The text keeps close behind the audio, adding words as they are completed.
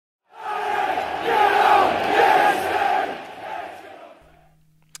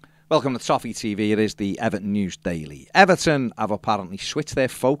Welcome to Toffee TV. It is the Everton News Daily. Everton have apparently switched their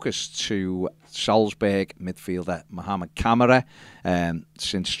focus to Salzburg midfielder Mohamed Camara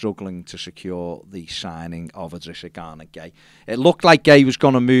since struggling to secure the signing of Idrissa Gana Gueye. It looked like Gueye was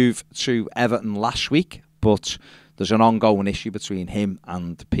going to move to Everton last week, but there's an ongoing issue between him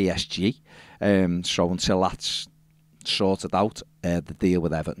and PSG. So until that's sorted out, the deal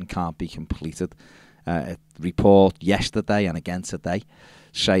with Everton can't be completed. A report yesterday and again today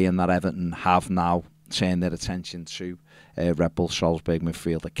saying that Everton have now turned their attention to Red Bull Salzburg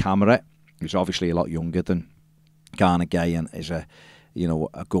midfielder Camara, who's obviously a lot younger than Gana Gueye and is a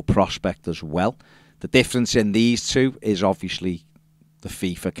good prospect as well. The difference in these two is obviously the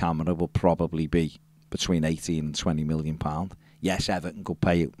fee for Camara will probably be between 18 and 20 million pound. Yes, Everton could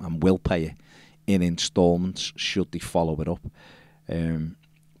pay it and will pay it in instalments should they follow it up.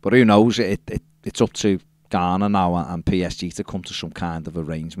 But who knows? It's up to Ghana now and PSG to come to some kind of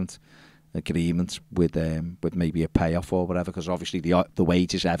agreement with maybe a payoff or whatever, because obviously the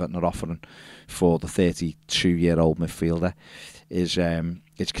wages Everton are offering for the 32-year-old midfielder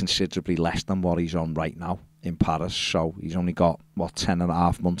is considerably less than what he's on right now in Paris. So he's only got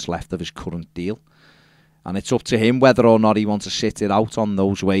 10.5 months left of his current deal, and it's up to him whether or not he wants to sit it out on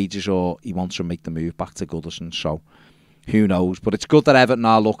those wages or he wants to make the move back to Goodison. So who knows? But it's good that Everton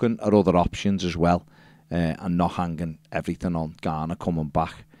are looking at other options as well. And not hanging everything on Ghana coming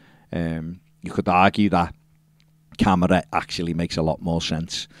back. You could argue that Camara actually makes a lot more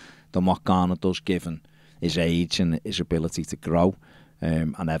sense than what Ghana does, given his age and his ability to grow,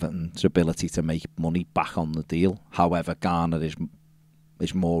 and Everton's ability to make money back on the deal. However, Ghana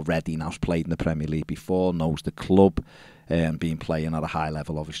is more ready now. He's played in the Premier League before, knows the club, and been playing at a high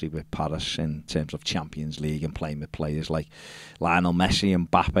level, obviously, with Paris in terms of Champions League and playing with players like Lionel Messi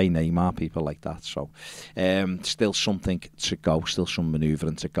and Mbappe, Neymar, people like that. So still something to go, still some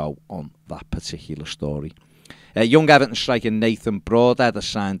manoeuvring to go on that particular story. Young Everton striker Nathan Broadhead has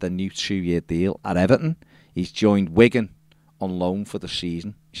signed a new 2-year deal at Everton. He's joined Wigan on loan for the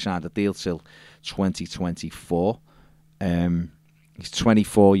season. He signed a deal till 2024. He's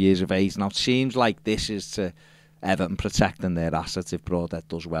 24 years of age now. It seems like this is to Everton protecting their assets. If Broadhead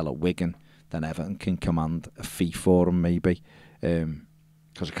does well at Wigan, then Everton can command a fee for him maybe.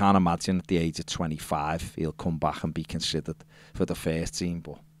 Because I can't imagine at the age of 25 he'll come back and be considered for the first team,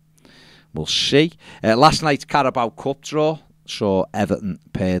 but we'll see. Last night's Carabao Cup draw saw Everton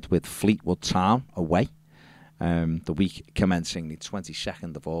paired with Fleetwood Town away. The week commencing the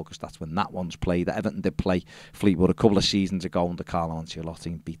 22nd of August, that's when that one's played. Everton did play Fleetwood a couple of seasons ago under Carlo Ancelotti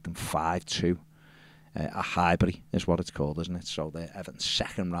and beat them 5-2. A Highbury is what it's called, isn't it? So the Everton's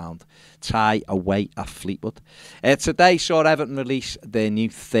second round tie away at Fleetwood. Today saw Everton release their new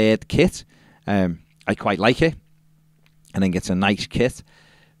third kit. I quite like it. I think it's a nice kit.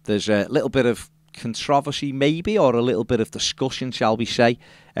 There's a little bit of controversy maybe, or a little bit of discussion, shall we say,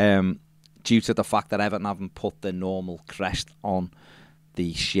 due to the fact that Everton haven't put the normal crest on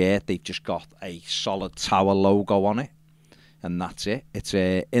the shirt. They've just got a solid tower logo on it, and that's it. It's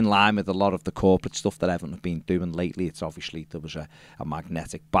in line with a lot of the corporate stuff that Everton have been doing lately. It's obviously, there was a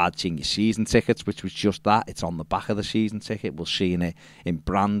magnetic badge in your season tickets, which was just that. It's on the back of the season ticket. We're seeing it in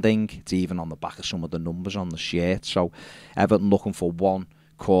branding. It's even on the back of some of the numbers on the shirt. So Everton looking for one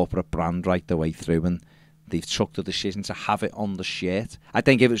corporate brand right the way through, and they've took the decision to have it on the shirt. I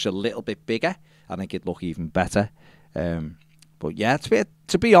think if it was a little bit bigger, I think it'd look even better. But yeah,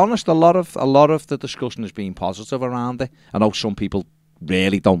 to be honest, a lot of the discussion has been positive around it. I know some people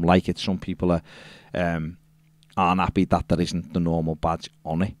really don't like it. Some people aren't happy that there isn't the normal badge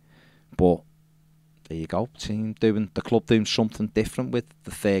on it. But there you go, the club doing something different with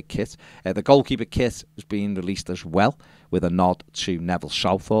the third kit. The goalkeeper kit has been released as well, with a nod to Neville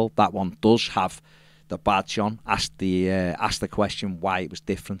Southall. That one does have the badge on. Asked the question why it was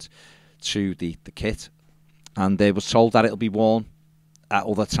different to the kit, and they were told that it'll be worn at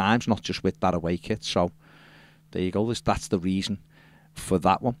other times, not just with that away kit. So there you go. That's the reason for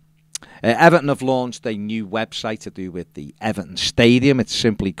that one. Everton have launched a new website to do with the Everton Stadium. It's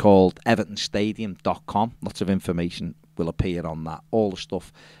simply called evertonstadium.com. Lots of information will appear on that. All the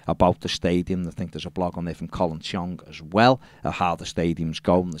stuff about the stadium. I think there's a blog on there from Colin Chong as well, of how the stadium's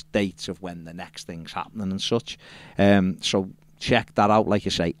going. There's dates of when the next thing's happening and such. So check that out, like I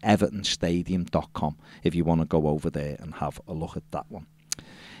say, evertonstadium.com, if you want to go over there and have a look at that one.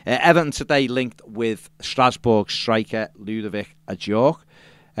 Everton today linked with Strasbourg striker Ludovic Ajorc.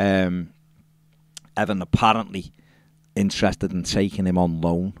 Everton apparently interested in taking him on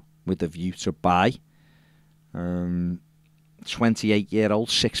loan with a view to buy. 28-year-old,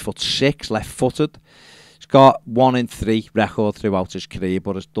 6'6", left-footed. He's got 1 in 3 record throughout his career,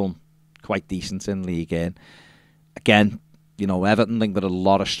 but has done quite decent in League One. Again, you know, Everton think there are a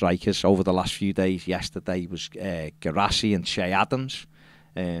lot of strikers over the last few days. Yesterday was Garassi and Che Adams.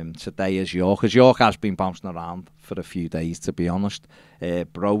 Today is York. As York has been bouncing around for a few days, to be honest.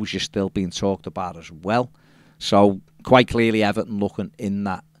 Brozier is still being talked about as well. So quite clearly Everton looking in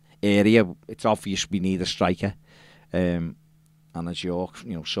that area. It's obvious we need a striker. And as York,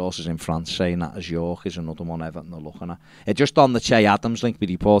 you know, sources in France saying that as York is another one Everton are looking at. Just on the Che Adams link, we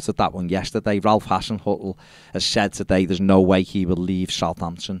reported that one yesterday. Ralph Hasenhüttl has said today there's no way he will leave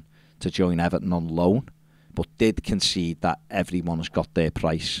Southampton to join Everton on loan, but did concede that everyone has got their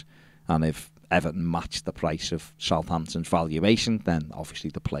price, and if Everton matched the price of Southampton's valuation, then obviously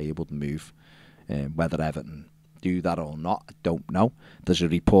the player would move. Whether Everton do that or not, I don't know. There's a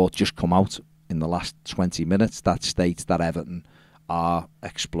report just come out in the last 20 minutes that states that Everton are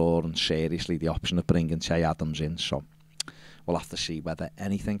exploring seriously the option of bringing Che Adams in, so we'll have to see whether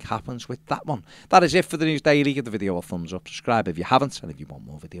anything happens with that one. That is it for the News Daily. Give the video a thumbs up, subscribe if you haven't, and if you want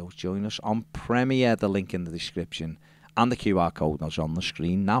more videos, join us on Premiere. The link in the description and the QR code is on the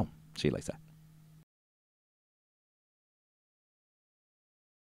screen now. See you later.